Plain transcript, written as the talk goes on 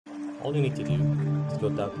all you need to do is go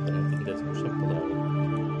down to the link in the description below.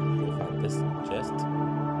 You'll find this gist.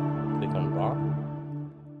 Click on raw,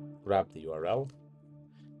 grab the URL,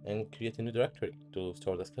 and create a new directory to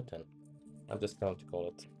store the script in. I'm just going to call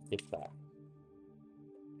it GitLab.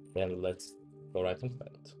 Then let's go right into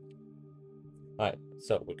it. Alright,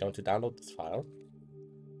 so we're going to download this file.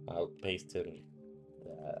 I'll paste in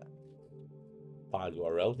the file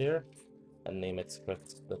URL here and name it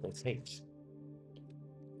script.sh.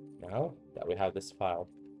 Now that we have this file,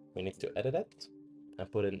 we need to edit it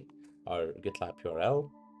and put in our GitLab URL,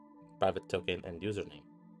 private token, and username.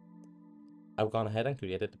 I've gone ahead and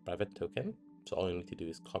created a private token, so all you need to do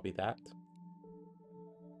is copy that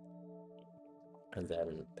and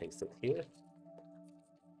then paste it here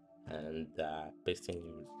and paste in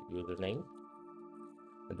your username,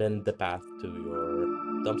 and then the path to your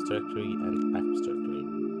dumps directory and backups directory.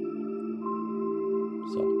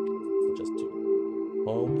 So we'll just do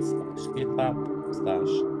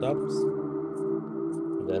home/GitLab/dumps.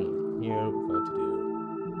 Then here we're going to do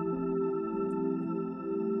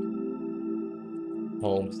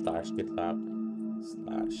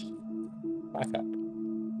home/GitLab/backup.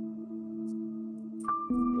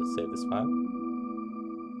 Let's save this file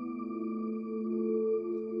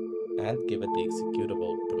and give it the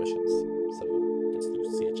executable permissions. So let's do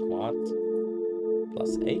chmod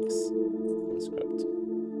 +x and script.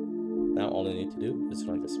 Now all you need to do is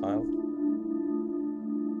run this file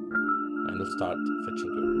and it'll start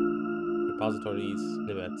fetching your repositories,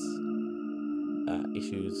 snippets,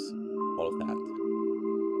 issues, all of that.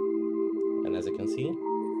 And as you can see,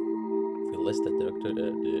 if we list the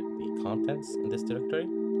contents in this directory,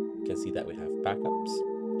 you can see that we have backups,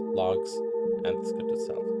 logs, and the script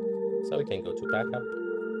itself. So we can go to backup.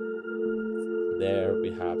 There we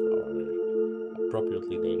have our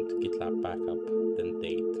appropriately named GitLab backup, then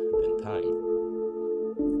date, then time.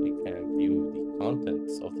 We can view the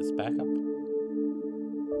contents of this backup.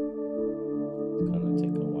 It's gonna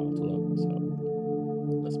take a while to load, so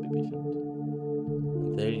let's be patient.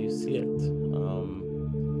 And there you see it.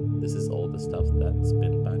 This is all the stuff that's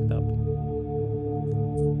been backed up.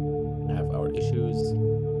 We have our issues,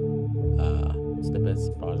 snippets,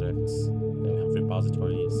 projects, then we have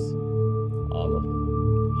repositories, all of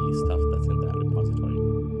the stuff that's in that repository.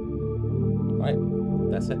 Alright,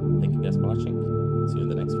 that's it. Thank you guys for watching. See you in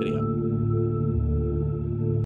the next video.